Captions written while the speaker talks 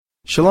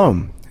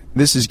Shalom.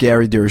 This is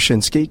Gary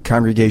Durashinsky,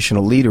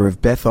 Congregational Leader of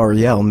Beth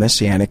Ariel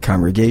Messianic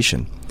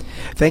Congregation.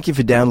 Thank you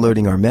for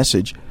downloading our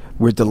message.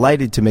 We're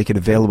delighted to make it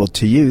available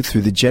to you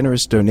through the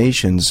generous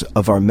donations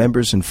of our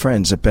members and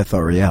friends at Beth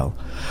Ariel.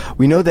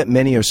 We know that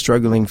many are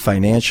struggling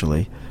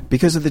financially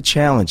because of the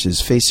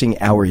challenges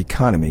facing our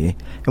economy,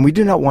 and we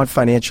do not want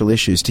financial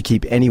issues to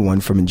keep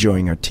anyone from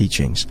enjoying our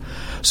teachings.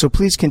 So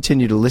please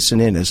continue to listen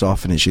in as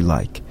often as you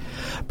like.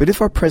 But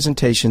if our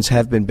presentations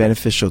have been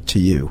beneficial to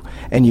you,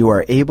 and you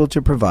are able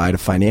to provide a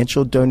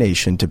financial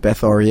donation to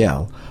Beth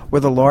Ariel,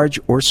 whether large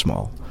or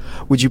small,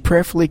 would you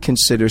prayerfully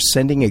consider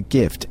sending a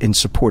gift in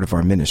support of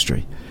our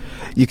ministry?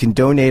 You can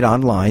donate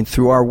online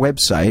through our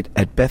website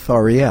at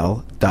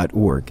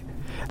bethariel.org.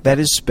 That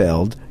is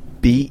spelled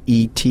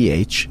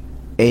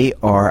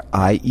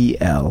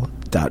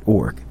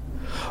BETHARIEL.org.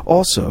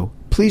 Also,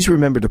 please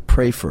remember to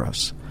pray for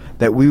us,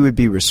 that we would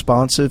be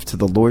responsive to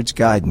the Lord's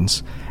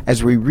guidance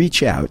as we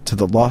reach out to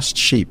the lost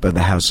sheep of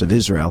the house of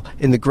Israel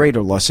in the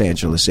greater Los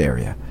Angeles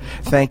area.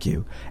 Thank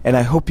you, and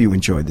I hope you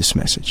enjoyed this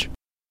message.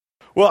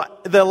 Well,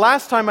 the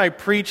last time I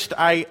preached,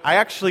 I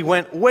actually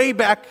went way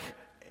back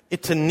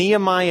to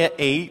Nehemiah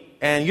 8,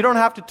 and you don't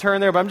have to turn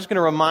there, but I'm just going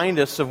to remind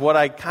us of what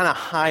I kind of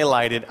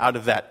highlighted out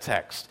of that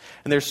text.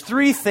 And there's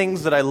three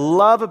things that I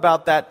love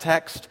about that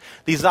text.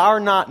 These are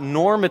not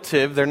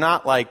normative, they're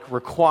not like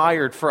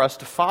required for us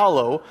to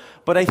follow,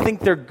 but I think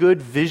they're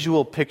good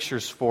visual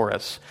pictures for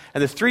us.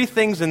 And the three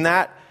things in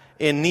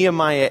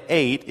Nehemiah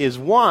 8 is,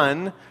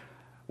 one,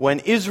 when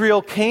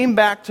Israel came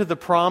back to the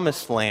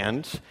promised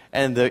land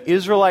and the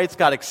Israelites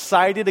got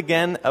excited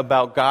again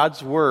about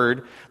God's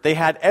word, they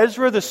had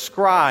Ezra the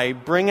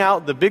scribe bring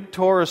out the big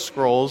Torah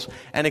scrolls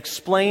and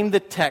explain the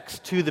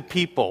text to the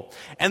people.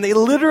 And they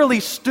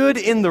literally stood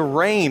in the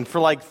rain for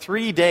like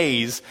 3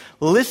 days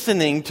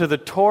listening to the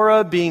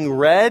Torah being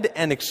read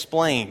and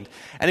explained.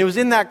 And it was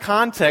in that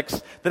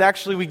context that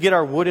actually we get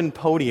our wooden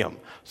podium.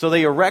 So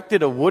they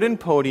erected a wooden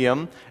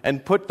podium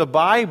and put the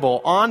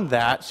Bible on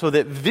that so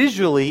that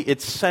visually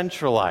it's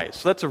centralized.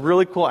 So that's a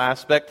really cool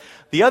aspect.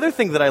 The other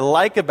thing that I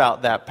like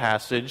about that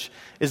passage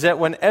is that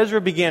when Ezra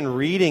began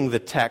reading the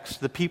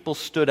text, the people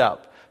stood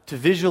up to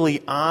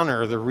visually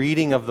honor the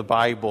reading of the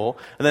Bible.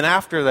 And then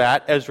after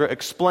that, Ezra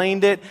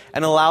explained it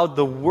and allowed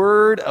the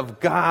Word of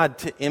God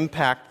to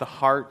impact the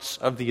hearts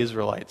of the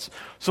Israelites.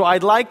 So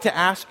I'd like to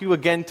ask you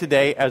again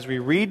today, as we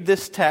read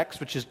this text,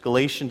 which is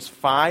Galatians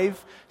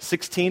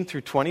 5:16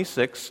 through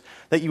 26,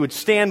 that you would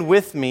stand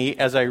with me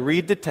as I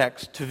read the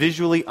text to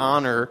visually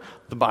honor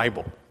the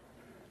Bible.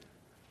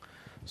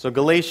 So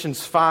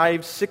Galatians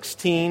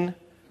 5:16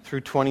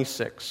 through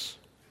 26.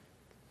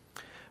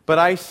 But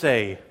I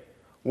say,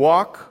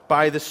 walk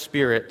by the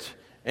Spirit,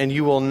 and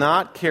you will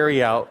not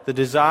carry out the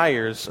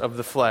desires of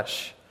the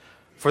flesh.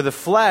 For the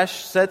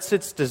flesh sets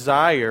its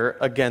desire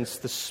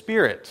against the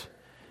Spirit,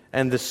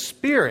 and the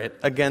Spirit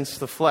against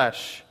the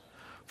flesh.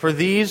 For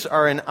these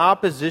are in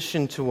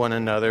opposition to one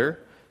another,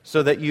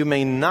 so that you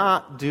may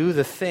not do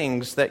the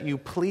things that you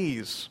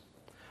please.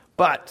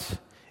 But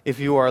if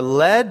you are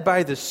led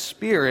by the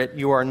Spirit,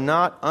 you are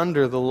not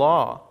under the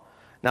law.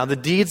 Now the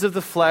deeds of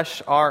the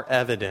flesh are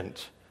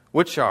evident,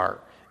 which are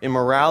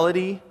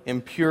immorality,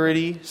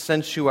 impurity,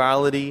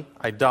 sensuality,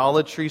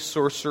 idolatry,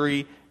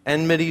 sorcery,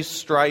 enmity,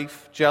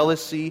 strife,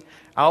 jealousy,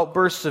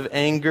 outbursts of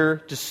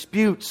anger,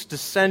 disputes,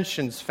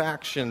 dissensions,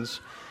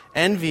 factions,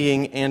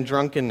 envying and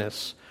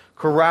drunkenness,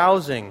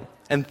 carousing,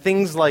 and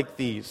things like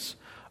these,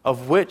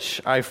 of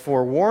which I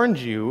forewarned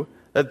you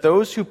that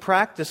those who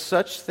practice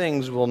such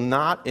things will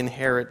not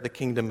inherit the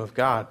kingdom of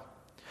God.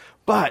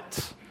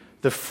 But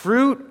the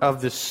fruit of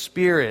the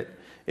Spirit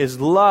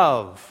is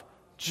love,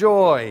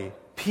 joy,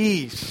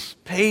 peace,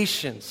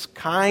 patience,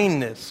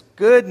 kindness,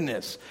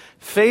 goodness,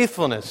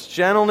 faithfulness,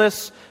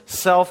 gentleness,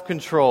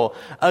 self-control.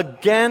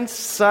 Against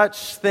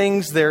such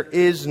things there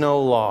is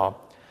no law.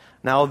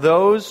 Now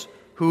those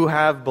who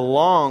have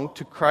belonged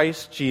to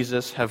Christ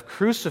Jesus have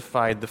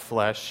crucified the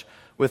flesh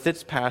with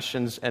its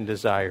passions and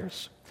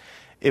desires.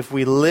 If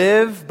we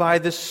live by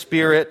the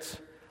Spirit,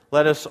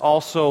 let us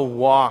also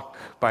walk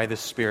by the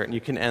Spirit. And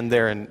you can end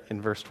there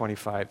in verse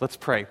 25. Let's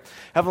pray.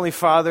 Heavenly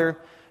Father,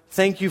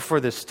 thank you for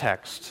this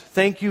text.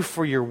 Thank you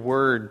for your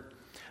word,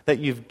 that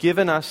you've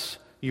given us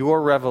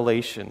your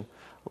revelation.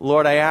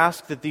 Lord, I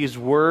ask that these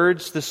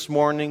words this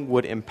morning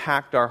would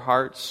impact our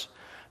hearts,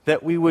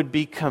 that we would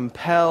be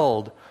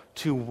compelled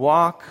to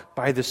walk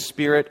by the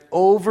Spirit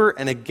over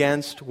and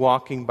against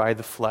walking by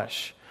the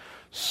flesh.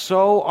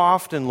 So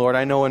often, Lord,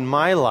 I know in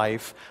my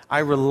life, I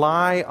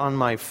rely on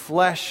my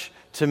flesh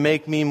to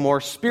make me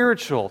more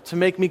spiritual, to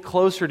make me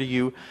closer to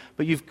you,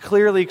 but you've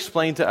clearly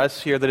explained to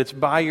us here that it's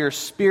by your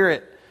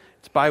Spirit,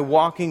 it's by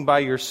walking by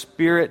your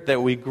Spirit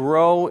that we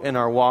grow in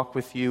our walk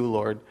with you,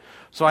 Lord.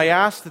 So I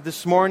ask that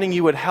this morning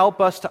you would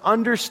help us to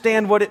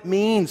understand what it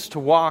means to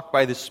walk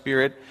by the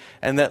Spirit,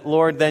 and that,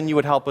 Lord, then you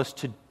would help us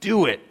to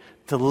do it,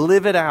 to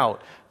live it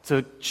out,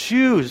 to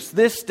choose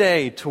this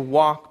day to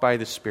walk by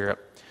the Spirit.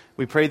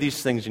 We pray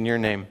these things in your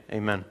name.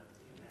 Amen.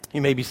 You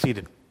may be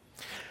seated.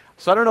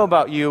 So I don't know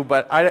about you,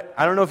 but I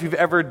don't know if you've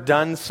ever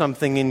done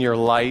something in your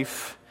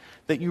life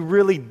that you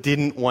really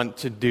didn't want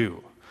to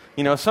do?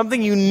 You know,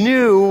 something you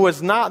knew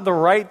was not the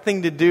right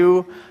thing to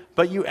do,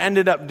 but you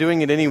ended up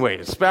doing it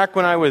anyways. Back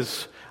when I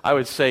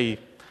would say,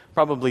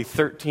 probably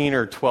 13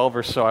 or 12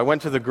 or so, I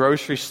went to the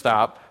grocery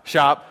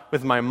shop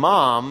with my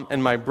mom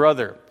and my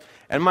brother.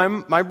 And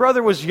my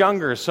brother was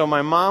younger, so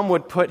my mom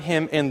would put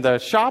him in the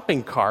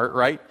shopping cart,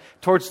 right,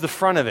 towards the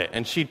front of it.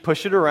 And she'd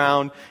push it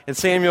around, and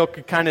Samuel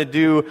could kind of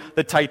do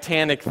the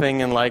Titanic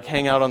thing and like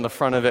hang out on the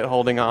front of it,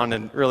 holding on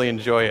and really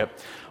enjoy it.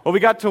 Well, we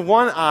got to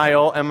one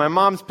aisle, and my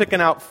mom's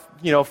picking out,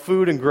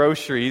 food and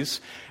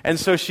groceries. And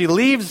so she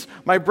leaves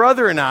my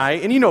brother and I,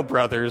 and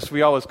brothers,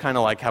 we always kind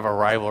of like have a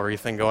rivalry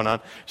thing going on.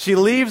 She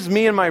leaves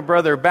me and my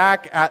brother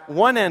back at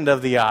one end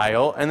of the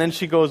aisle, and then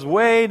she goes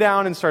way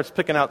down and starts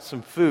picking out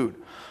some food.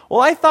 Well,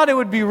 I thought it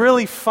would be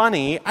really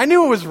funny. I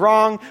knew it was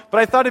wrong,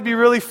 but I thought it'd be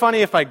really funny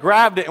if I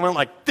grabbed it and went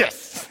like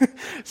this.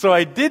 So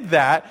I did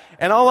that,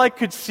 and all I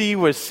could see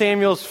was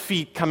Samuel's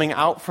feet coming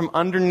out from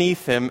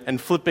underneath him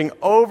and flipping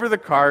over the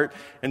cart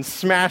and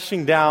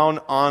smashing down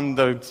on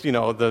the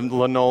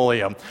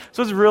linoleum.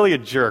 So it was really a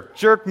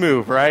jerk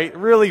move, right?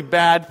 Really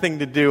bad thing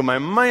to do. My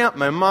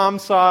mom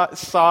saw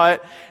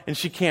it, and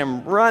she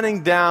came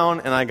running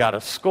down, and I got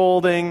a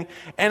scolding,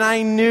 and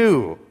I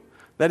knew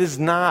that is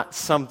not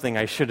something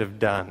I should have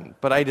done,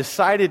 but I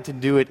decided to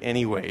do it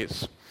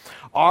anyways.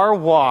 Our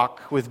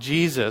walk with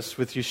Jesus,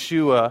 with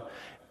Yeshua,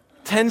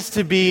 tends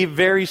to be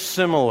very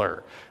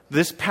similar.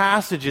 This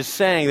passage is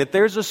saying that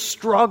there's a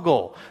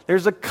struggle.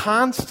 There's a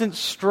constant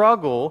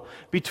struggle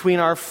between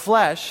our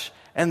flesh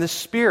and the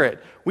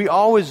Spirit. We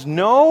always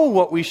know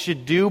what we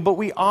should do, but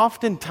we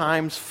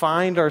oftentimes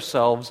find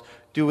ourselves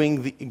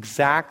doing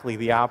exactly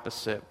the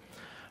opposite.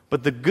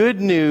 But the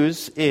good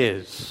news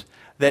is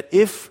that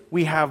if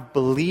we have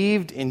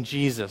believed in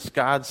Jesus,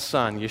 God's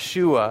Son,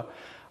 Yeshua,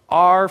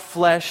 our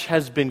flesh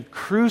has been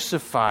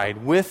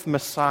crucified with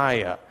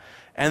Messiah.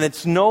 And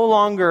it's no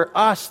longer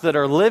us that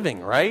are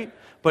living, right?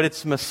 But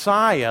it's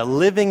Messiah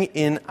living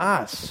in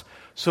us.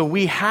 So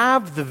we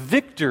have the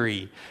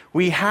victory.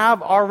 We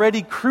have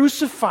already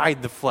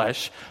crucified the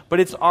flesh, but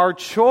it's our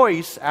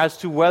choice as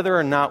to whether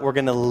or not we're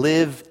going to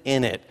live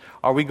in it.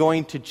 Are we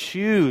going to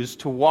choose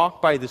to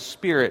walk by the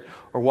Spirit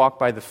or walk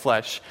by the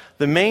flesh?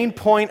 The main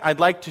point I'd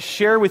like to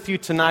share with you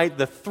tonight,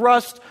 the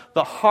thrust,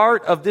 the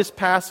heart of this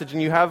passage,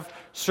 and you have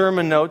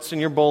sermon notes in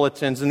your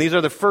bulletins, and these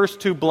are the first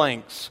two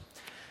blanks,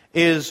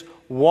 is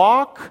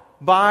walk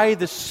by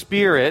the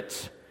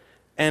Spirit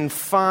and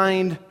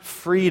find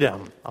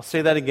freedom. I'll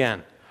say that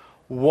again.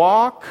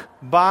 Walk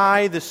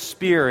by the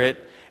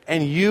Spirit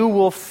and you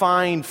will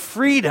find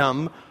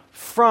freedom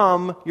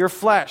from your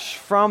flesh,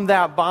 from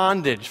that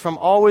bondage, from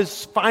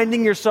always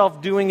finding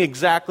yourself doing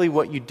exactly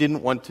what you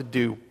didn't want to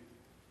do.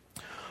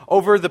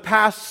 Over the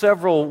past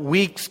several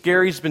weeks,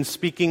 Gary's been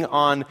speaking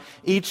on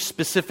each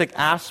specific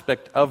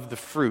aspect of the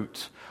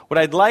fruit. What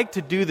I'd like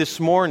to do this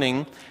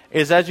morning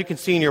is, as you can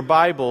see in your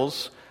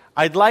Bibles,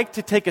 I'd like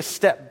to take a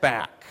step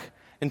back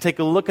and take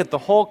a look at the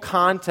whole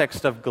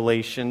context of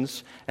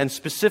Galatians, and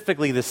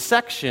specifically the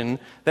section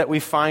that we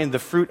find the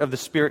fruit of the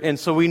Spirit in,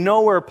 so we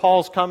know where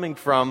Paul's coming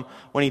from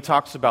when he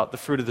talks about the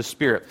fruit of the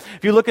Spirit.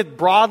 If you look at,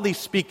 broadly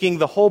speaking,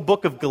 the whole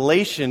book of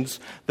Galatians,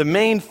 the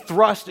main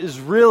thrust is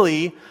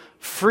really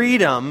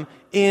freedom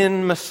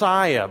in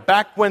Messiah.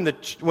 Back when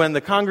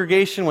the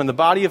congregation, when the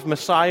body of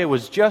Messiah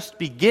was just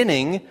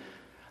beginning,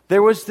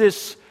 there was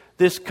this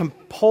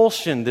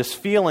compulsion, this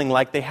feeling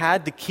like they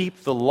had to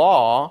keep the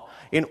law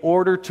in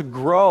order to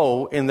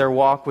grow in their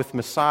walk with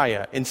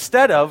Messiah,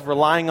 instead of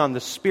relying on the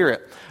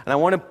Spirit. And I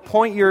want to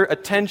point your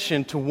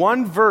attention to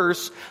one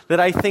verse that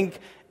I think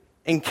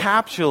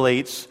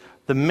encapsulates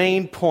the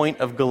main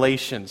point of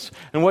Galatians.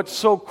 And what's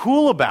so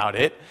cool about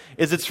it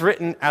is it's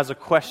written as a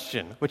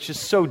question, which is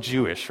so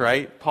Jewish,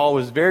 right? Paul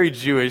was very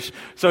Jewish,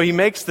 so he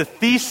makes the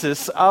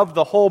thesis of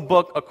the whole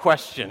book a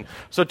question.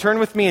 So turn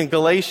with me in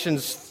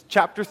Galatians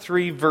chapter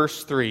 3,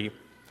 verse 3.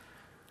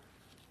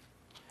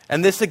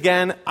 And this,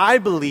 again, I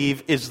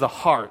believe, is the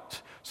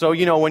heart. So,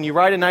 when you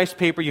write a nice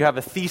paper, you have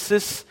a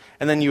thesis,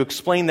 and then you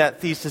explain that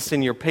thesis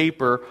in your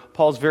paper.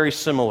 Paul's very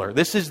similar.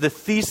 This is the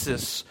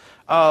thesis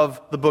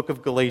of the book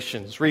of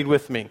Galatians. Read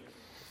with me.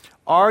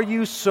 Are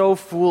you so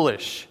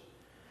foolish?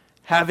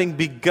 Having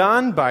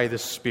begun by the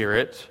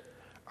Spirit,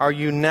 are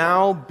you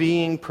now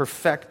being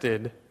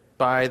perfected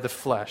by the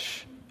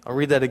flesh? I'll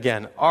read that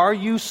again. Are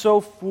you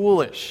so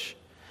foolish?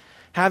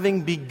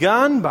 Having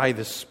begun by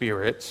the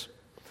Spirit,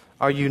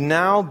 are you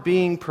now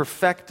being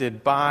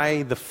perfected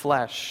by the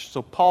flesh?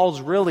 So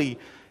Paul's really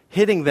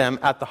hitting them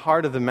at the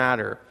heart of the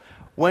matter.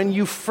 When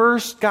you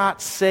first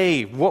got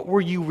saved, what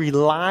were you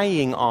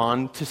relying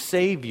on to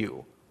save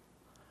you?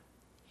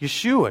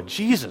 Yeshua,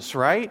 Jesus,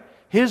 right?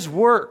 His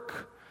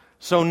work.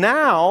 So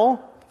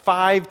now,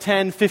 5,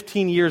 10,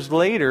 15 years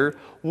later,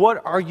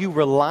 what are you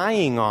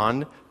relying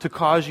on to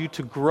cause you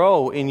to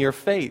grow in your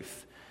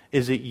faith?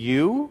 Is it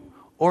you?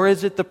 Or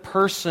is it the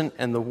person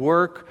and the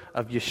work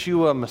of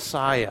Yeshua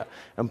Messiah?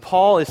 And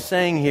Paul is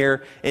saying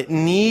here, it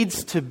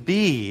needs to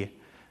be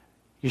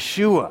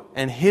Yeshua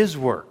and His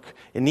work.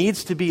 It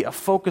needs to be a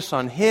focus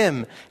on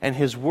Him and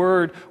His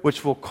Word,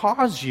 which will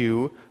cause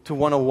you to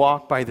want to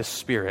walk by the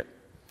Spirit.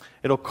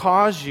 It'll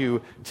cause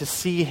you to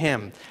see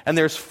Him. And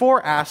there's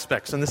 4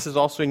 aspects, and this is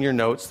also in your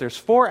notes, there's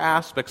 4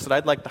 aspects that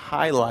I'd like to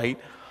highlight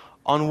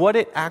on what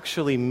it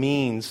actually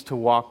means to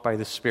walk by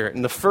the Spirit.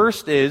 And the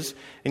first is,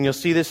 and you'll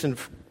see this in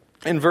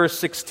verse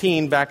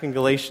 16 back in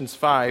Galatians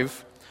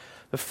 5,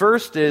 the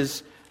first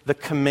is the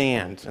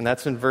command, and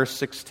that's in verse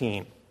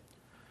 16.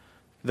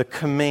 The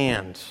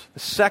command. The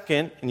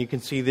second, and you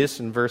can see this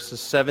in verses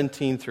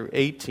 17 through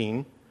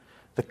 18,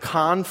 the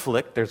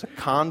conflict, there's a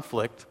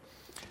conflict.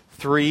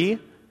 3,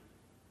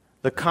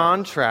 the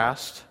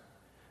contrast,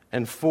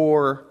 and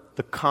 4,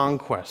 the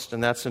conquest,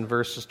 and that's in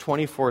verses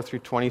 24 through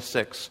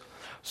 26.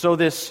 So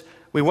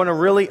we want to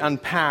really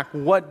unpack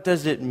what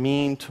does it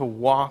mean to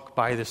walk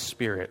by the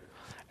Spirit.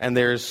 And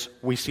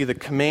we see the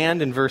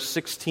command in verse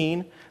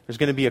 16. There's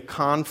going to be a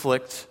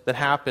conflict that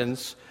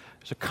happens.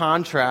 There's a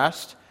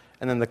contrast,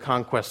 and then the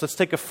conquest. Let's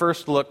take a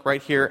first look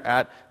right here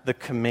at the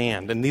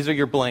command. And these are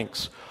your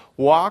blanks.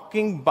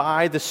 Walking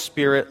by the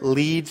Spirit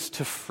leads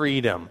to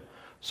freedom.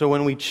 So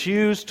when we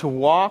choose to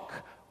walk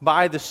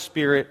by the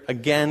Spirit,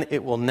 again,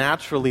 it will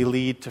naturally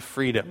lead to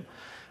freedom.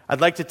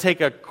 I'd like to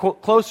take a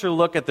closer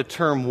look at the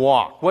term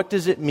walk. What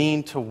does it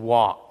mean to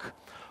walk?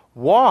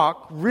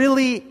 Walk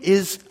really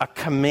is a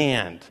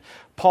command.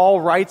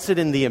 Paul writes it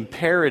in the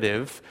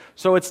imperative,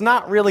 so it's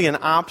not really an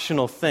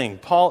optional thing.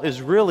 Paul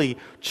is really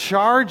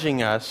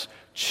charging us,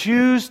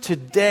 choose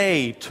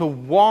today to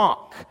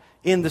walk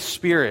in the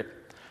Spirit.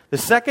 The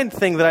second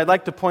thing that I'd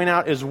like to point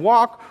out is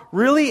walk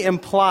really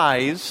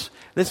implies,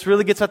 this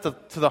really gets to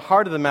the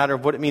heart of the matter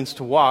of what it means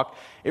to walk.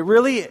 It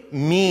really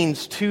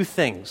means 2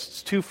 things.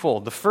 It's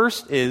twofold. The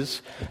first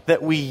is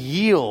that we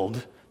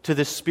yield to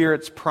the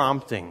Spirit's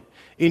prompting.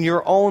 In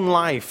your own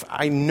life,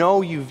 I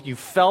know you've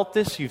felt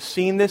this, you've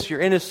seen this, you're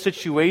in a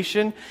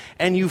situation,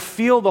 and you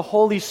feel the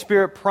Holy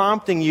Spirit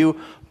prompting you,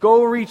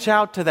 go reach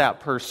out to that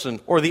person.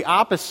 Or the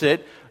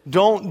opposite,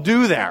 don't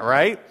do that,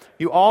 right?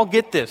 You all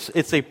get this.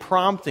 It's a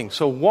prompting.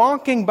 So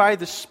walking by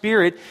the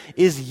Spirit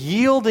is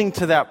yielding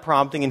to that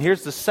prompting. And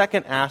here's the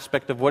second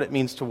aspect of what it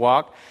means to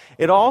walk.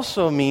 It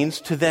also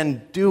means to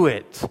then do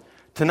it.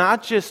 To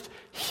not just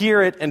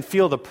hear it and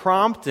feel the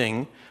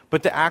prompting,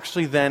 but to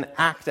actually then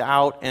act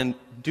out and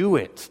do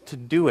it. To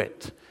do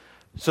it.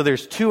 So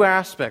there's 2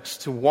 aspects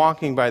to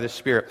walking by the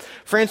Spirit.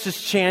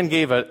 Francis Chan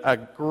gave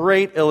a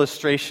great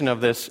illustration of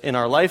this in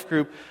our life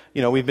group.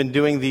 You know, we've been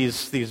doing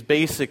these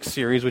basic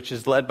series, which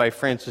is led by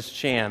Francis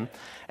Chan.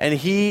 And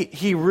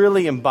he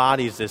really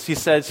embodies this. He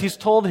says he's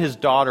told his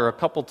daughter a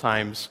couple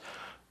times,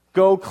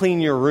 go clean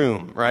your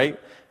room, right?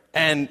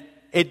 And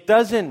it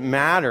doesn't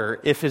matter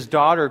if his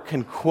daughter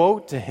can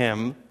quote to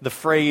him the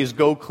phrase,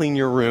 go clean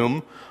your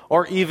room,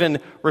 or even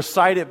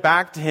recite it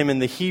back to him in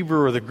the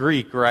Hebrew or the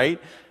Greek,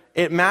 right?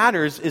 It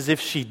matters is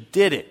if she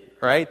did it,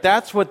 right?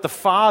 That's what the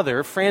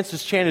father,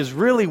 Francis Chan, is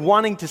really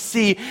wanting to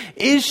see.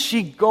 Is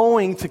she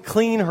going to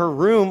clean her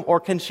room, or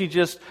can she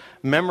just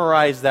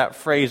memorize that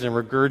phrase and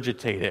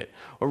regurgitate it?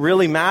 What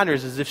really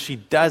matters is if she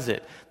does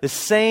it. The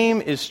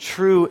same is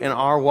true in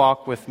our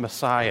walk with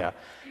Messiah.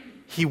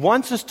 He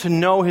wants us to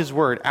know His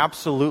Word,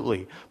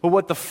 absolutely. But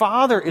what the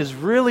Father is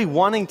really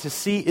wanting to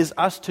see is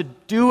us to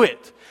do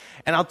it.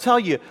 And I'll tell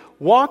you,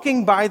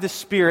 walking by the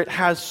Spirit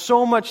has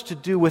so much to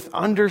do with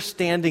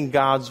understanding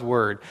God's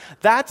Word.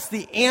 That's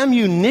the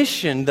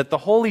ammunition that the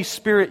Holy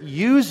Spirit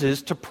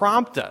uses to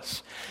prompt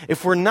us.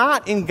 If we're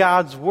not in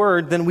God's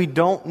Word, then we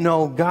don't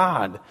know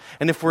God.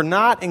 And if we're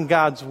not in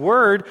God's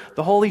Word,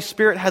 the Holy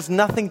Spirit has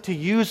nothing to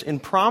use in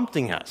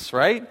prompting us,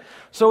 right?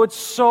 So it's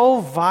so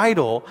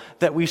vital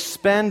that we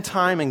spend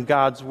time in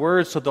God's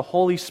Word so the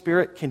Holy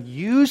Spirit can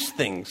use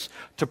things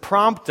to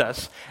prompt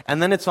us,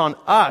 and then it's on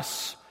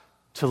us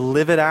to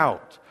live it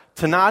out.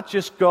 To not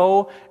just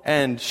go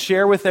and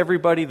share with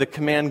everybody the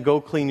command, go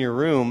clean your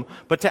room,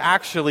 but to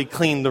actually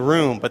clean the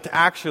room, but to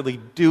actually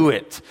do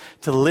it,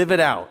 to live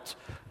it out.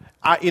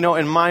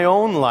 In my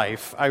own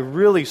life, I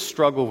really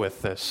struggle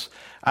with this.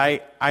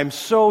 I'm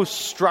so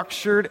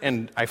structured,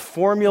 and I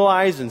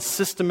formalize and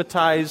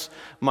systematize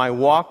my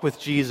walk with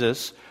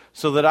Jesus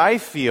so that I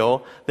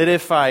feel that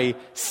if I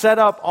set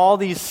up all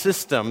these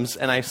systems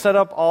and I set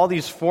up all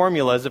these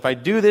formulas, if I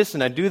do this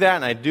and I do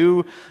that and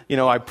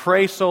I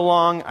pray so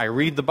long, I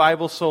read the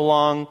Bible so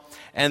long,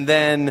 and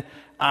then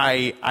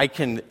I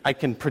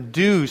can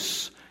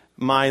produce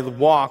my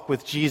walk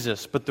with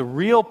Jesus. But the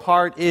real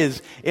part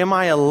is, am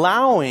I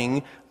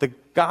allowing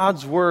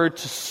God's Word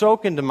to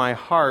soak into my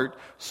heart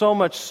so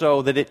much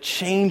so that it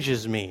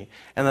changes me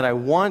and that I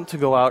want to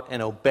go out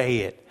and obey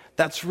it?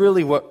 That's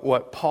really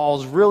what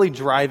Paul's really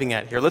driving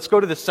at here. Let's go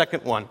to the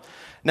second one.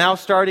 Now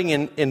starting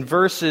in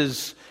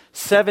verses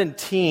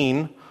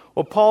 17,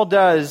 what Paul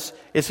does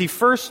is he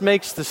first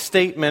makes the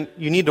statement,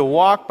 you need to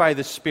walk by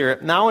the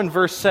Spirit. Now in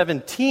verse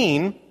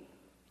 17,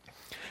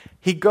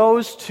 he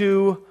goes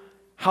to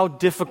how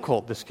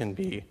difficult this can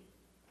be.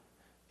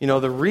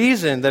 The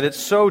reason that it's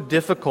so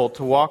difficult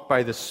to walk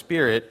by the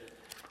Spirit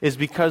is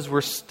because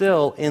we're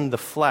still in the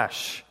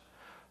flesh.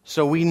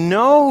 So we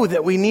know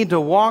that we need to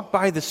walk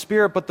by the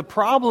Spirit, but the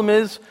problem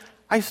is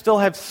I still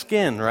have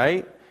skin,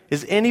 right?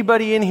 Is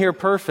anybody in here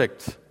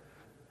perfect?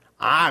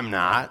 I'm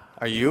not.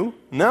 Are you?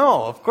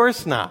 No, of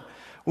course not.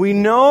 We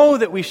know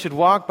that we should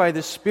walk by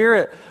the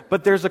Spirit,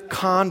 but there's a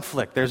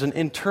conflict. There's an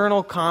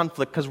internal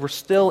conflict because we're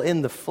still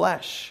in the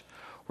flesh.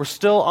 We're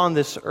still on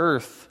this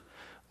earth.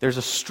 There's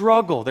a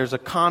struggle. There's a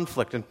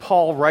conflict. And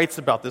Paul writes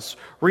about this.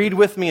 Read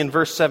with me in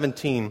verse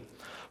 17.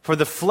 For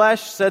the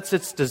flesh sets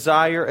its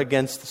desire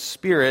against the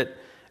Spirit,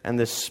 and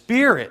the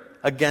Spirit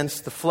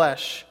against the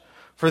flesh.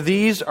 For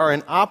these are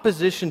in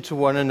opposition to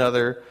one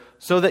another,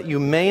 so that you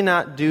may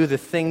not do the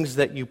things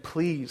that you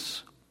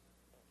please.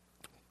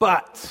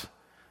 But,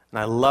 and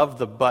I love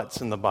the buts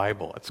in the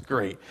Bible, it's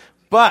great.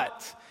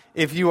 But,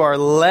 if you are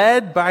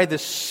led by the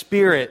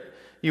Spirit,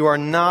 you are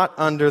not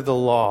under the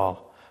law.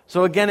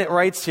 So again, it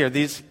writes here,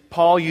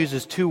 Paul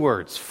uses two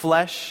words,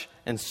 flesh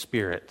and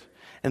spirit.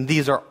 And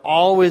these are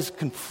always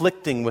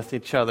conflicting with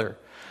each other.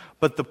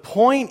 But the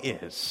point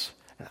is,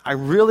 I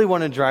really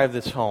want to drive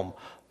this home.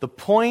 The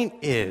point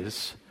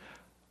is,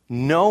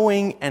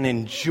 knowing and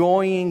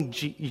enjoying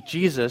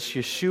Jesus,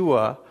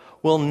 Yeshua,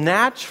 will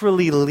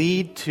naturally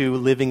lead to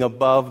living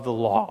above the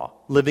law,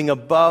 living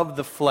above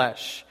the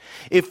flesh.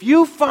 If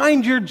you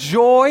find your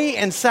joy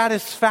and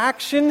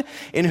satisfaction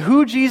in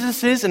who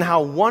Jesus is and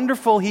how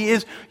wonderful He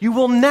is, you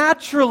will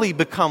naturally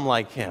become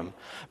like Him.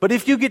 But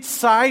if you get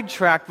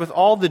sidetracked with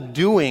all the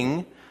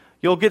doing,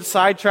 you'll get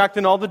sidetracked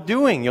in all the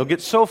doing. You'll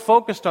get so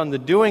focused on the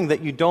doing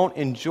that you don't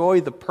enjoy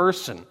the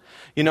person.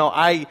 You know,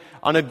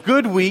 on a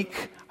good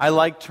week, I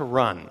like to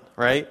run,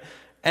 right?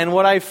 And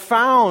what I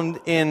found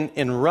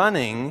in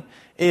running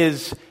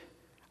is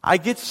I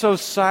get so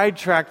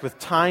sidetracked with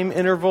time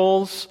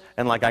intervals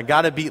and like I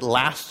got to beat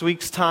last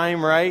week's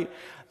time, right?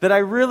 That I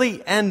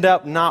really end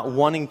up not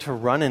wanting to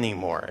run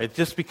anymore. It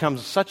just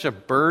becomes such a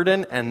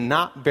burden and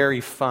not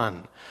very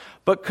fun.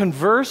 But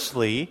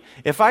conversely,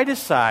 if I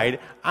decide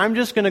I'm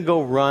just going to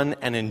go run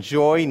and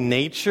enjoy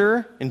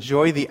nature,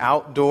 enjoy the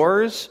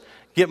outdoors,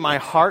 get my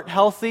heart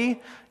healthy,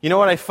 you know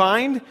what I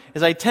find?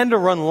 Is I tend to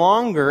run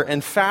longer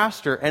and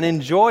faster and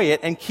enjoy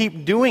it and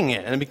keep doing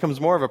it. And it becomes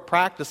more of a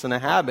practice and a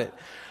habit.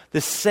 The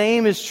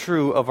same is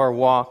true of our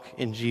walk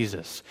in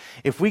Jesus.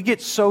 If we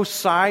get so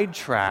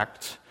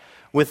sidetracked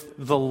with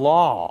the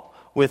law,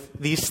 with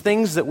these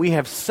things that we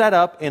have set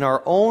up in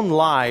our own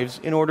lives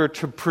in order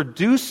to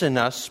produce in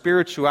us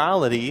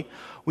spirituality,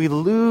 we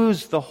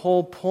lose the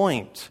whole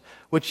point,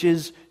 which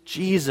is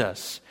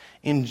Jesus,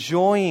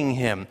 enjoying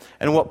Him.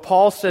 And what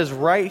Paul says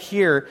right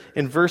here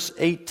in verse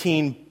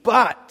 18,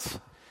 but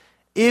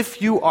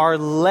if you are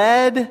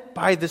led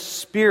by the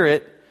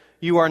Spirit,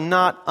 you are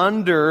not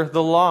under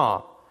the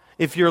law.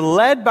 If you're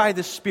led by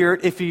the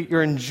Spirit, if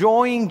you're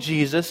enjoying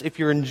Jesus, if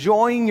you're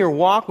enjoying your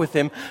walk with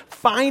Him,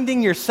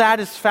 finding your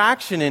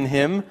satisfaction in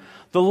Him,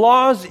 the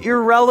law is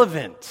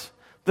irrelevant.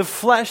 The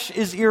flesh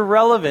is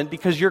irrelevant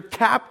because you're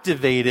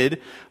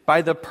captivated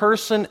by the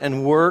person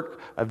and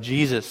work of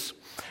Jesus.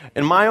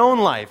 In my own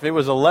life, it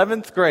was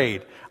 11th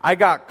grade. I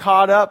got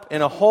caught up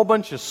in a whole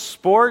bunch of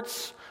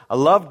sports. I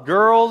loved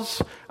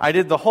girls. I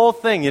did the whole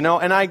thing, and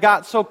I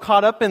got so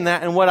caught up in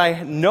that. And what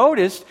I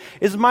noticed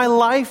is my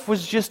life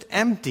was just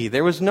empty.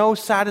 There was no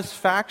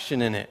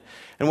satisfaction in it.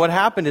 And what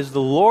happened is the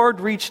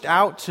Lord reached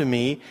out to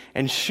me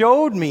and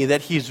showed me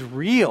that He's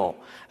real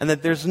and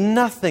that there's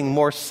nothing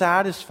more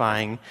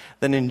satisfying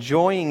than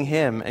enjoying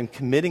Him and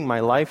committing my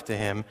life to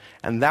Him.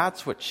 And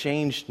that's what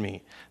changed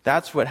me.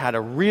 That's what had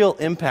a real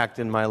impact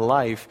in my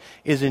life,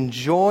 is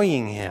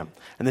enjoying Him.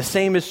 And the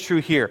same is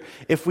true here.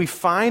 If we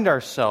find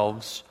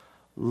ourselves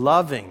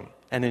loving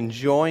and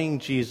enjoying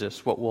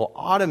Jesus, what will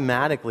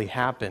automatically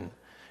happen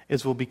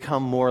is we'll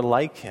become more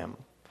like Him.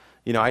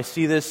 I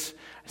see this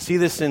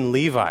in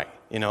Levi.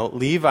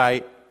 Levi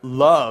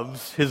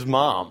loves his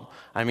mom.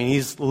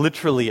 He's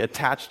literally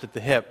attached at the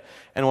hip.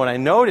 And what I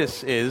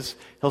notice is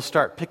he'll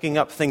start picking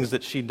up things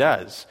that she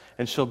does,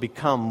 and she'll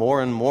become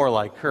more and more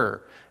like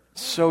her.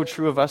 It's so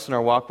true of us in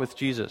our walk with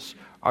Jesus.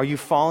 Are you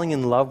falling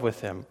in love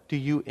with Him? Do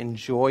you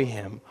enjoy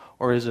Him?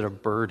 Or is it a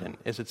burden?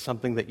 Is it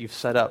something that you've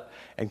set up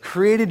and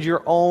created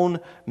your own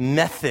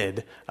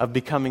method of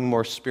becoming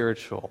more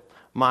spiritual?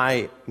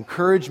 My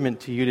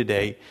encouragement to you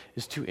today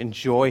is to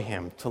enjoy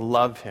Him, to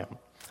love Him.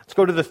 Let's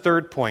go to the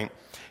third point.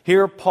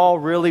 Here, Paul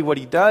really, what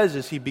he does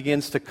is he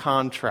begins to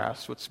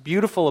contrast. What's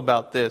beautiful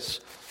about this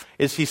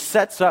is he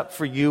sets up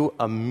for you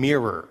a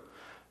mirror.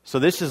 So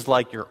this is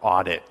like your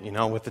audit,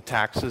 with the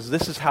taxes.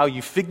 This is how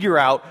you figure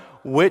out,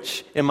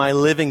 which am I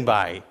living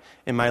by?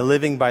 Am I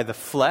living by the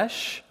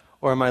flesh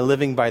or am I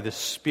living by the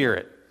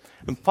Spirit?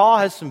 And Paul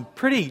has some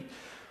pretty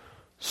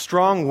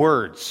strong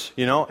words,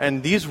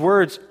 and these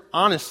words,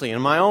 honestly,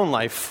 in my own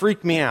life,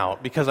 freak me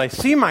out because I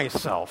see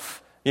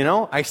myself,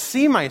 I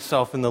see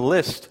myself in the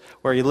list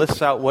where he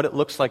lists out what it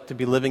looks like to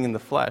be living in the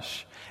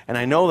flesh. And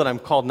I know that I'm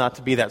called not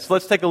to be that. So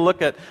let's take a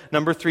look at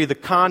number 3, the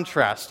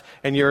contrast.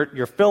 And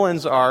your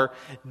fill-ins are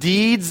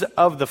deeds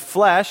of the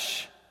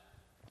flesh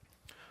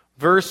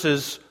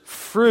versus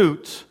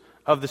fruit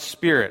of the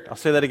Spirit. I'll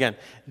say that again.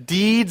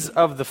 Deeds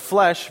of the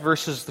flesh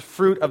versus the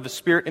fruit of the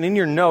Spirit. And in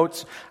your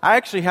notes, I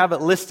actually have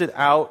it listed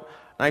out.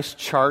 Nice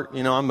chart.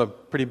 You know, I'm a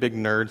pretty big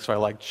nerd, so I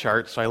like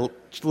charts. So I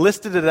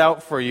listed it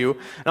out for you.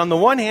 And on the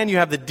one hand, you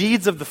have the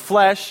deeds of the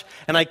flesh,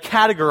 and I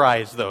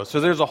categorize those.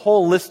 So there's a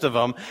whole list of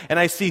them. And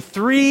I see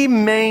three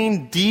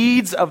main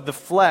deeds of the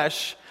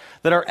flesh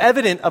that are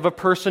evident of a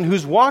person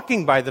who's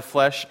walking by the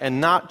flesh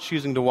and not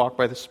choosing to walk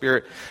by the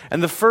Spirit.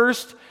 And the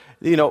first,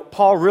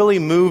 Paul really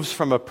moves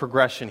from a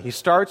progression. He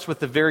starts with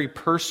the very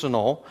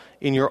personal,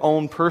 in your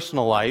own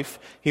personal life.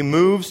 He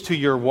moves to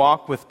your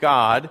walk with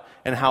God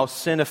and how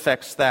sin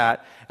affects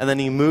that. And then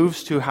he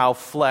moves to how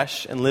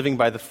flesh and living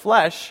by the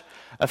flesh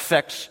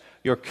affects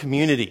your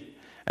community.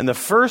 And the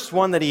first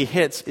one that he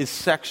hits is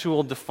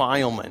sexual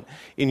defilement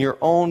in your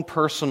own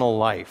personal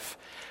life.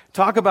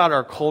 Talk about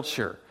our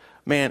culture.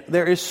 Man,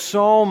 there is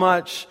so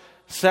much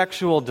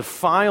sexual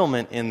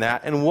defilement in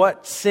that. And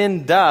what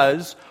sin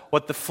does,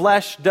 what the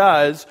flesh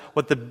does,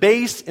 what the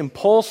base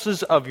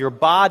impulses of your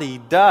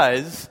body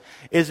does,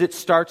 is it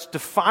starts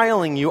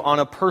defiling you on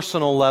a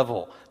personal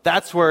level.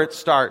 That's where it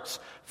starts.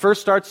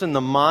 First starts in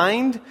the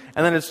mind,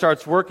 and then it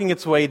starts working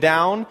its way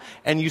down,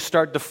 and you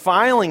start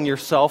defiling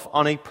yourself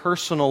on a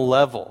personal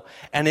level.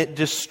 And it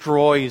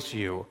destroys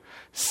you.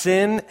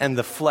 Sin and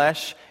the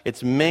flesh,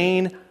 its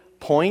main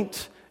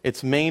point,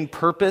 its main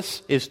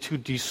purpose is to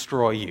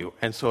destroy you.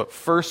 And so it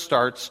first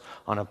starts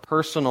on a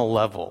personal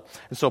level.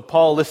 And so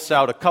Paul lists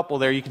out a couple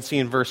there, you can see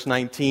in verse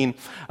 19,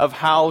 of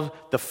how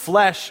the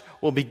flesh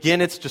will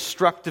begin its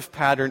destructive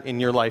pattern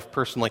in your life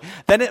personally.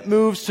 Then it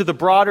moves to the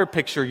broader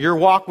picture, your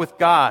walk with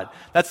God.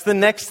 That's the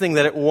next thing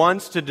that it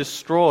wants to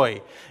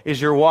destroy, is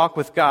your walk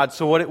with God.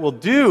 So what it will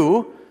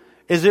do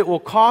is it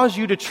will cause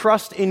you to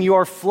trust in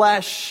your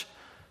flesh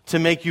to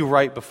make you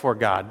right before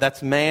God.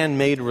 That's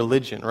man-made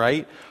religion,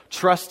 right?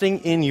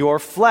 Trusting in your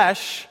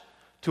flesh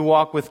to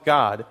walk with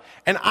God.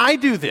 And I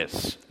do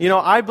this.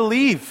 I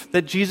believe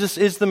that Jesus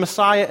is the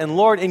Messiah and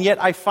Lord, and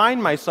yet I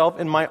find myself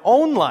in my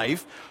own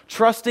life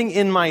trusting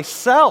in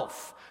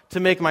myself to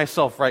make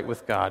myself right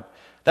with God.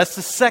 That's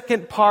the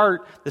second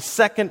part, the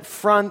second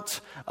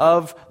front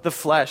of the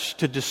flesh,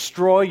 to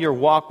destroy your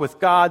walk with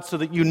God so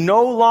that you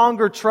no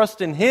longer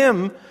trust in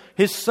Him,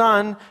 His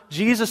Son,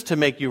 Jesus, to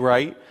make you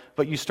right,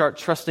 but you start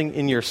trusting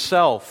in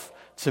yourself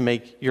to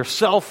make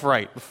yourself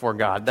right before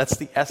God. That's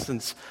the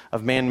essence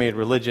of man-made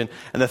religion.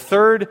 And the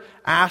third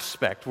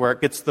aspect, where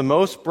it gets the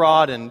most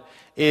broadened,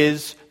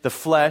 is the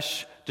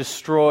flesh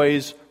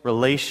destroys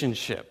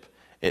relationship.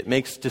 It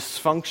makes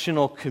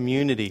dysfunctional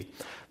community.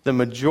 The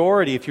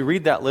majority, if you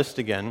read that list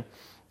again,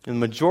 the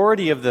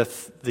majority of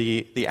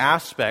the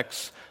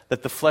aspects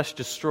that the flesh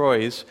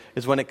destroys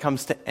is when it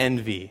comes to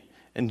envy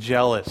and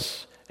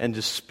jealous and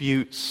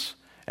disputes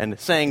and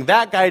saying,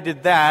 that guy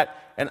did that,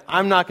 and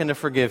I'm not going to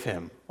forgive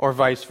him, or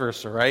vice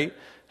versa, right?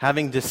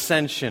 Having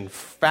dissension,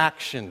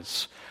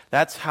 factions.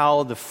 That's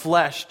how the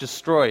flesh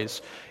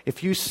destroys.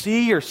 If you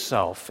see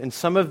yourself in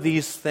some of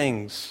these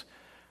things,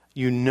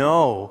 you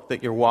know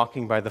that you're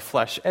walking by the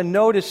flesh. And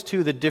notice,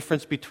 too, the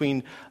difference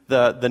between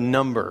the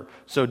number.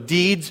 So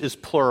deeds is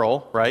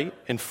plural, right?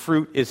 And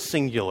fruit is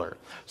singular.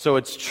 So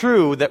it's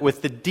true that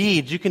with the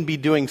deeds, you can be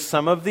doing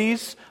some of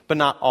these, but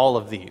not all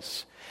of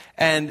these.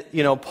 And,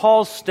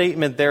 Paul's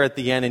statement there at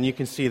the end, and you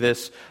can see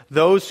this,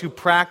 those who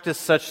practice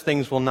such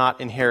things will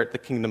not inherit the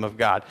kingdom of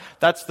God.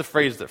 That's the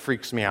phrase that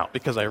freaks me out,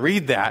 because I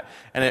read that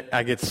and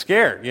I get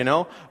scared,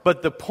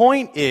 But the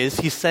point is,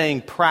 he's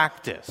saying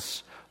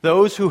practice.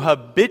 Those who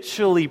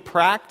habitually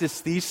practice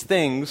these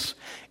things,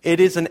 it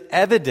is an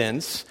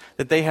evidence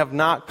that they have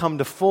not come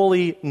to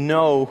fully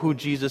know who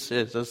Jesus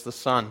is as the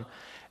Son.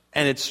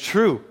 And it's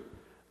true.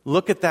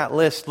 Look at that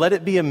list. Let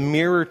it be a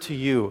mirror to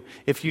you.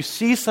 If you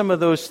see some of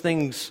those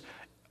things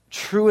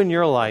true in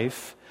your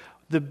life,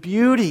 the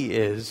beauty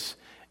is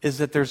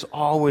that there's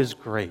always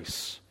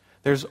grace.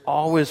 There's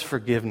always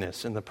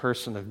forgiveness in the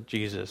person of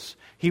Jesus.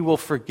 He will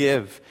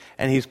forgive,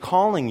 and He's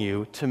calling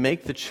you to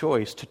make the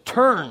choice to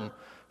turn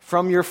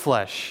from your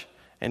flesh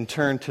and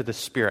turn to the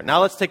Spirit.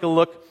 Now let's take a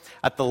look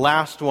at the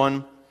last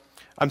one.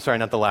 I'm sorry,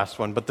 not the last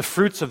one, but the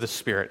fruits of the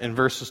Spirit in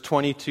verses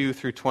 22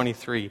 through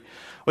 23.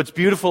 What's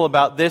beautiful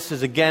about this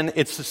is, again,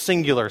 it's a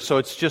singular, so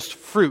it's just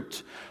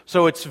fruit.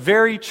 So it's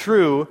very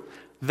true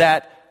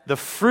that the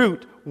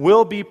fruit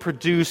will be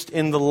produced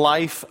in the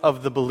life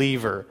of the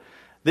believer.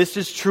 This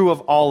is true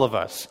of all of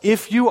us.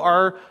 If you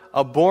are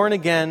a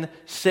born-again,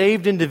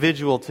 saved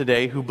individual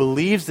today who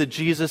believes that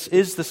Jesus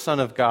is the Son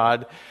of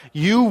God,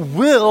 you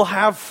will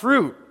have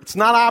fruit. It's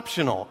not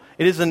optional.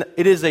 It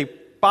is a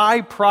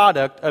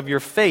byproduct of your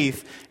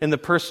faith in the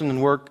person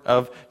and work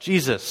of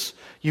Jesus.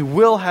 You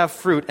will have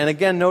fruit. And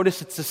again,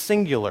 notice it's a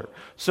singular.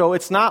 So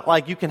it's not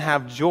like you can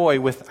have joy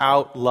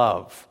without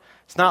love.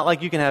 It's not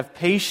like you can have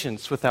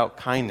patience without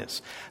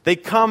kindness. They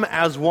come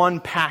as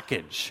one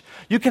package.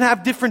 You can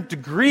have different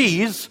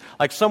degrees,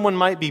 like someone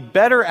might be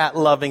better at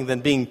loving than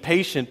being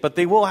patient, but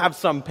they will have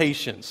some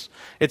patience.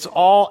 It's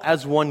all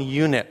as one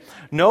unit.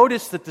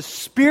 Notice that the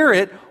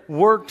Spirit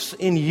works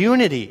in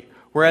unity,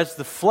 whereas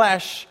the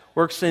flesh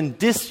works in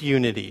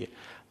disunity.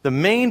 The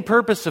main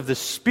purpose of the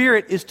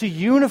Spirit is to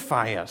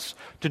unify us,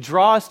 to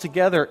draw us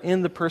together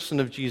in the person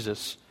of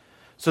Jesus.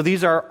 So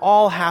these are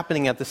all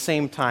happening at the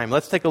same time.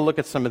 Let's take a look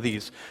at some of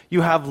these.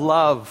 You have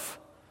love.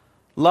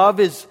 Love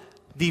is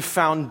the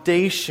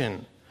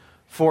foundation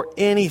for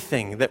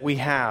anything that we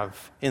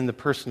have in the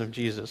person of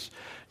Jesus.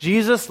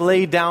 Jesus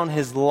laid down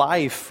his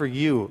life for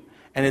you,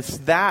 and it's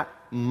that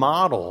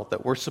model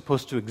that we're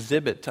supposed to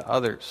exhibit to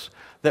others,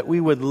 that we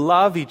would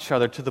love each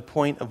other to the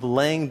point of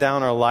laying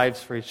down our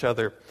lives for each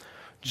other.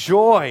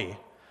 Joy.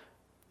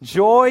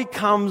 Joy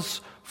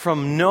comes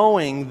from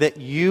knowing that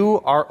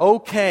you are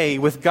okay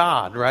with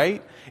God,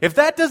 right? If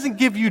that doesn't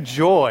give you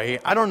joy,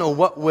 I don't know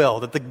what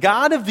will. That the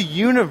God of the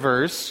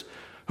universe,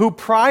 who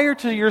prior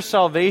to your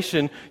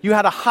salvation, you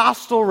had a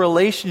hostile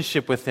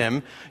relationship with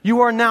him,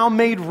 you are now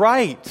made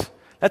right.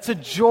 That's a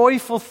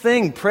joyful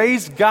thing.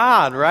 Praise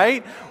God,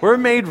 right? We're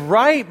made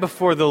right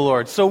before the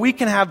Lord. So we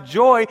can have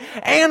joy,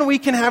 and we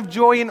can have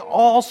joy in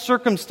all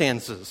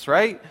circumstances,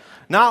 right?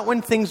 Not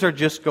when things are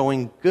just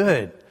going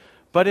good,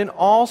 but in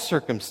all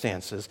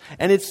circumstances.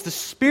 And it's the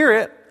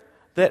Spirit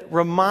that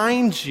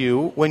reminds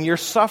you when you're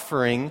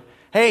suffering,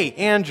 hey,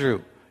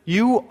 Andrew,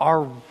 you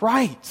are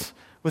right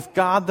with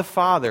God the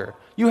Father.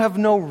 You have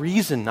no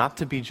reason not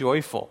to be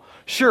joyful.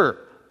 Sure,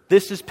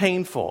 this is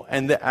painful,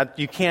 and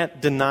you can't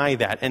deny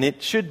that. And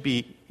it should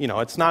be,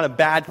 it's not a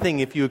bad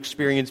thing if you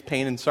experience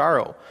pain and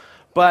sorrow.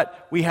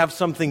 But we have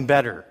something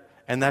better,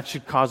 and that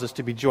should cause us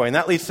to be joy. And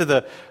that leads to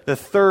the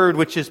third,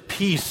 which is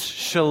peace,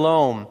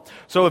 shalom.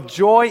 So if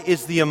joy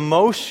is the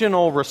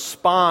emotional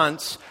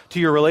response to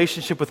your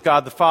relationship with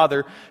God the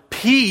Father,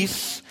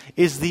 peace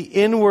is the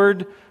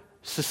inward,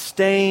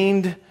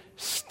 sustained,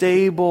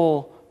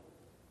 stable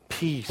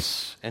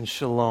peace and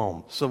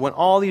shalom. So when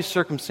all these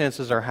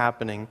circumstances are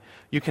happening,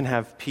 you can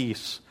have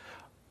peace.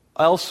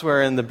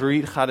 Elsewhere in the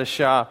Brit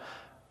Chadashah,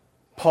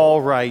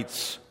 Paul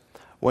writes,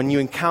 when you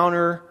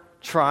encounter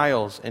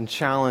trials and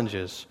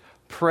challenges,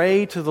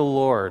 pray to the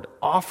Lord,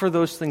 offer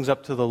those things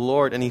up to the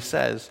Lord, and he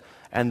says,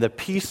 and the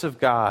peace of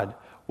God,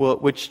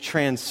 which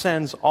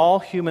transcends all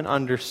human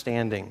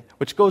understanding,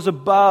 which goes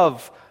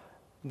above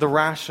the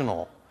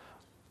rational,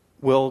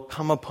 will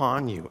come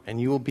upon you,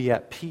 and you will be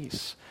at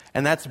peace.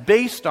 And that's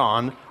based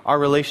on our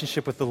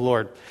relationship with the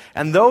Lord.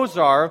 And those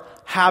are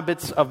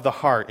habits of the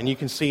heart. And you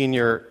can see in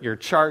your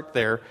chart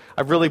there,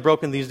 I've really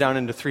broken these down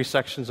into 3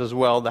 sections as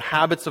well. The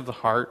habits of the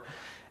heart.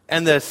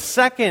 And the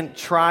second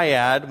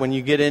triad, when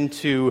you get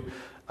into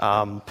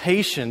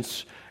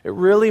patience, it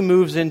really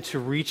moves into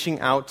reaching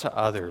out to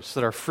others.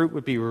 That our fruit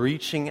would be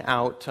reaching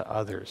out to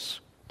others.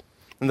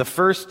 And the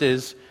first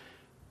is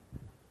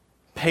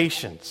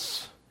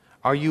patience.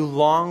 Are you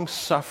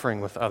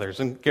long-suffering with others?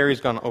 And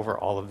Gary's gone over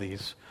all of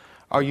these.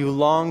 Are you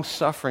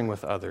long-suffering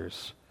with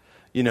others?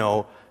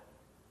 I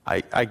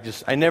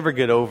never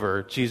get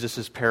over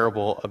Jesus'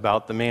 parable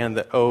about the man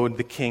that owed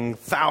the king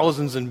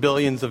thousands and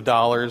billions of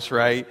dollars,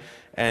 right?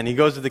 And he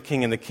goes to the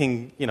king, and the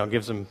king,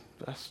 gives him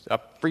a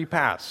free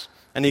pass.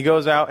 And he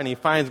goes out, and he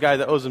finds a guy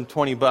that owes him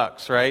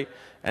 $20, right?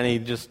 And he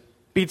just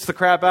beats the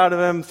crap out of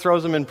him,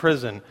 throws him in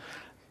prison.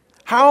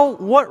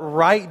 What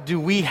right do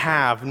we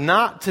have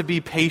not to be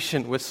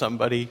patient with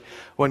somebody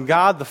when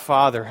God the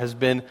Father has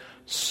been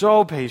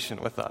so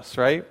patient with us,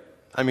 right?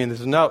 I mean,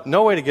 there's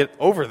no way to get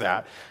over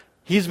that.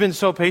 He's been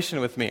so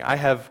patient with me. I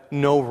have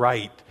no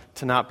right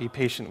to not be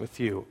patient with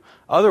you.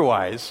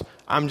 Otherwise,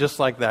 I'm just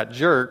like that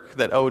jerk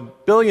that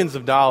owed billions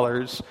of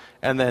dollars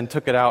and then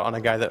took it out on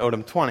a guy that owed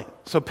him 20.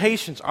 So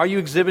patience, are you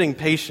exhibiting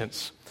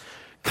patience?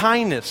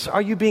 Kindness,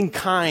 are you being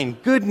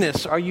kind?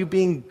 Goodness, are you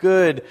being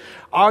good?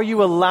 Are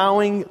you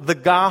allowing the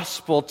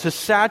gospel to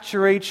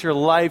saturate your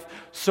life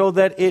so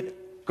that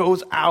it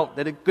goes out,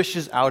 that it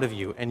gushes out of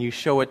you and you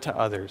show it to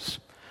others?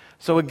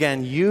 So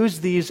again,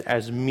 use these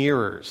as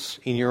mirrors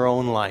in your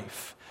own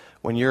life.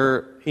 When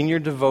you're in your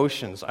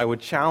devotions, I would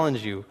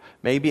challenge you,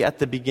 maybe at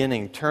the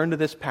beginning, turn to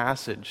this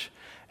passage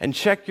and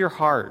check your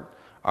heart.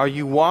 Are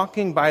you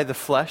walking by the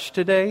flesh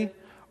today,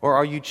 or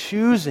are you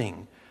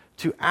choosing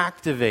to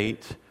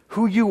activate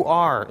who you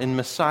are in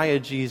Messiah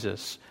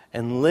Jesus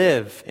and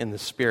live in the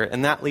Spirit?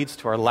 And that leads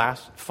to our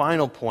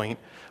final point,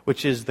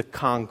 which is the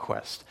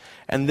conquest.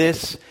 And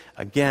this,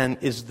 again,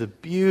 is the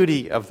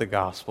beauty of the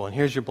gospel. And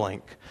here's your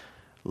blank.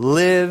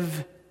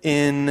 Live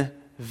in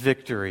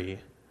victory.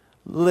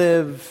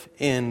 Live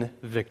in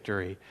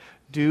victory.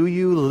 Do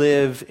you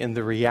live in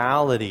the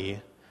reality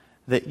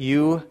that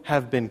you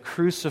have been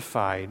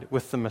crucified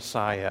with the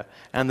Messiah,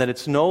 and that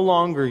it's no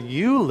longer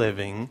you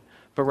living,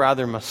 but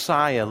rather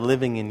Messiah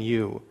living in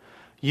you?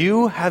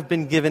 You have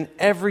been given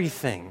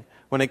everything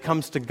when it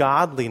comes to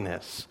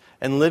godliness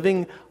and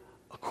living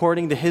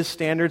according to His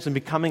standards and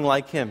becoming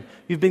like Him.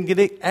 You've been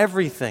getting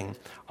everything.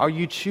 Are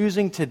you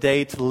choosing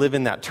today to live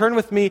in that? Turn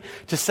with me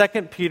to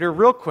 2 Peter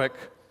real quick,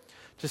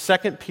 to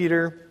 2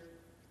 Peter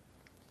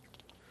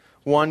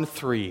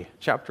 1:3,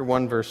 chapter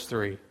 1, verse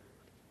 3.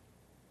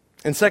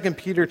 In 2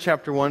 Peter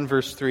chapter 1,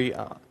 verse 3,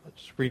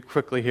 let's read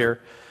quickly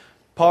here.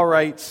 Paul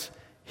writes,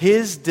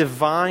 His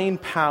divine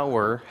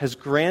power has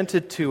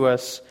granted to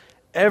us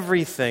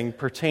everything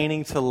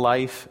pertaining to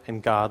life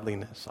and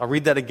godliness. I'll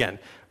read that again.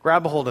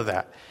 Grab a hold of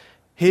that.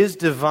 His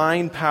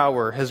divine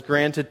power has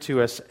granted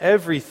to us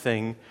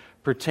everything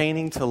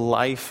pertaining to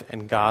life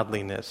and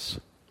godliness.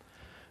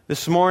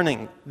 This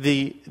morning,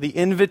 the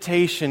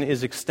invitation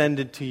is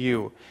extended to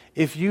you.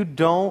 If you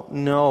don't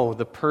know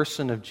the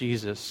person of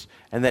Jesus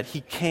and that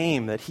He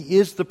came, that He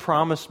is the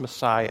promised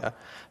Messiah,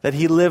 that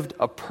He lived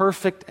a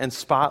perfect and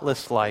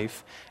spotless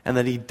life, and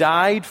that He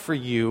died for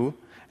you,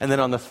 and then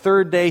on the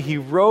third day He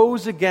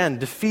rose again,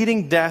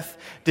 defeating death,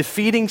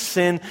 defeating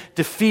sin,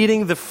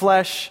 defeating the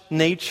flesh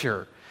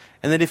nature,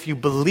 and that if you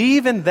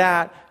believe in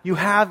that, you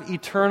have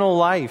eternal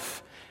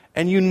life,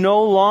 and you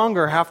no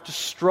longer have to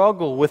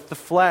struggle with the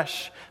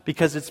flesh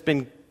because it's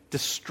been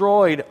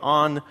destroyed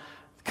on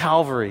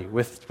Calvary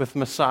with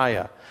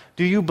Messiah.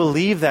 Do you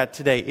believe that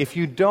today? If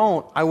you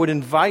don't, I would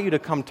invite you to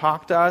come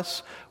talk to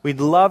us. We'd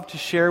love to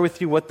share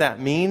with you what that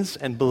means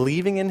and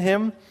believing in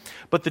Him.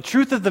 But the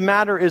truth of the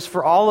matter is,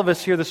 for all of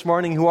us here this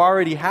morning who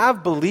already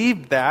have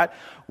believed that,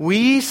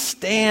 we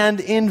stand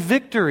in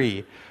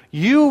victory.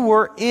 You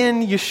were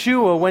in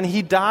Yeshua when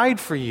He died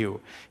for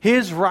you.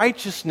 His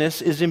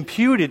righteousness is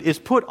imputed, is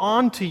put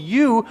onto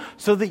you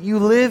so that you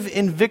live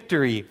in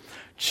victory.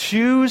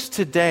 Choose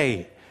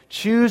today,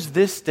 choose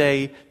this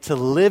day to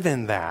live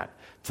in that,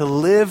 to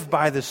live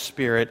by the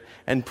Spirit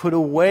and put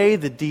away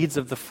the deeds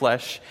of the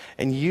flesh,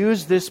 and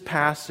use this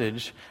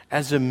passage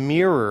as a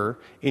mirror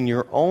in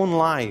your own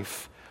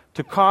life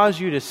to cause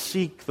you to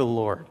seek the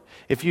Lord.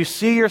 If you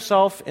see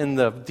yourself in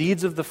the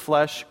deeds of the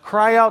flesh,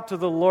 cry out to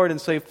the Lord and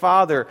say,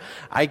 Father,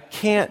 I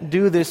can't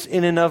do this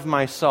in and of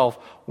myself.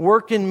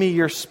 Work in me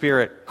your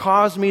Spirit.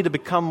 Cause me to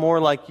become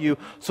more like you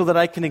so that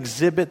I can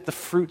exhibit the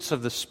fruits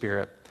of the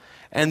Spirit.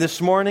 And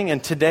this morning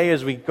and today,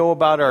 as we go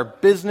about our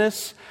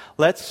business,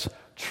 let's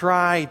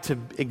try to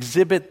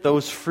exhibit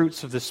those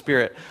fruits of the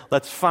Spirit.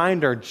 Let's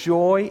find our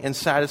joy and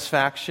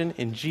satisfaction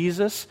in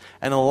Jesus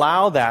and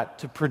allow that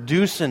to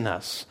produce in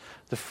us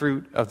the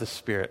fruit of the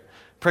Spirit.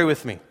 Pray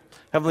with me.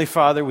 Heavenly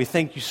Father, we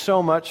thank you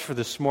so much for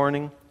this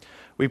morning.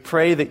 We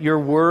pray that your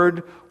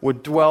word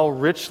would dwell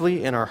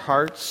richly in our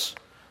hearts.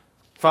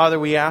 Father,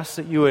 we ask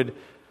that you would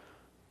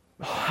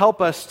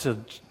help us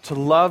to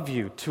love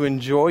you, to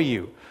enjoy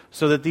you,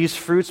 so that these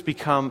fruits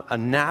become a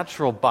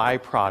natural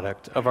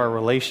byproduct of our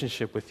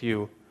relationship with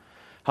you.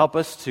 Help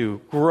us to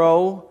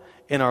grow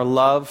in our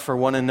love for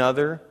one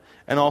another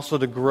and also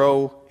to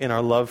grow in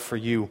our love for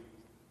you.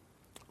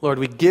 Lord,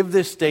 we give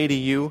this day to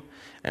you,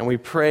 and we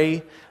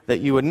pray that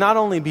you would not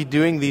only be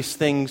doing these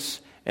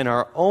things in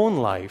our own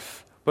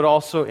life, but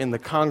also in the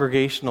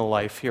congregational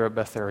life here at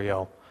Beth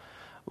Ariel.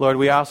 Lord,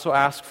 we also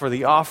ask for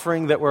the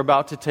offering that we're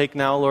about to take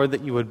now, Lord,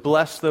 that you would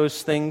bless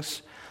those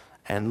things.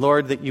 And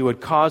Lord, that you would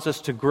cause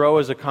us to grow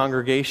as a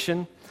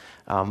congregation,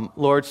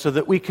 Lord, so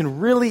that we can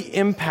really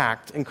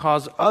impact and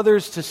cause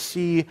others to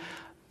see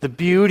the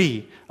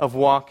beauty of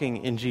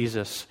walking in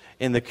Jesus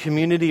in the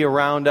community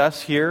around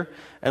us here,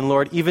 and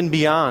Lord, even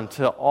beyond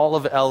to all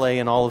of LA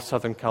and all of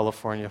Southern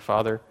California,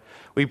 Father.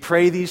 We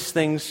pray these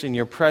things in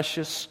your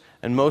precious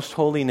and most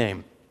holy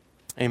name.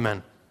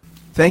 Amen.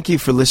 Thank you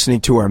for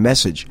listening to our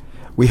message.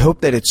 We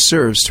hope that it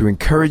serves to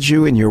encourage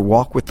you in your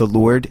walk with the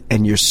Lord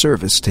and your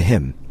service to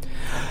Him.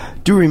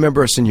 Do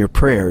remember us in your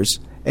prayers,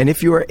 and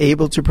if you are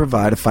able to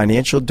provide a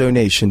financial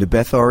donation to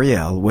Beth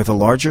Ariel, whether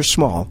large or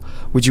small,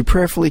 would you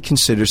prayerfully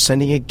consider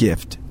sending a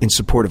gift in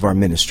support of our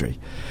ministry?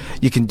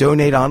 You can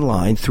donate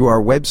online through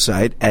our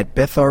website at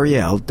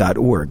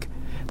bethariel.org.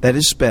 That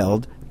is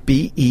spelled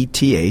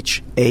BETHARIEL.org.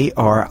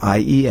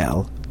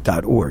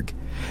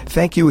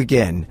 Thank you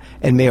again,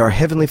 and may our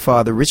Heavenly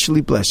Father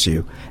richly bless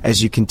you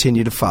as you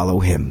continue to follow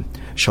Him.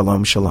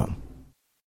 Shalom, shalom.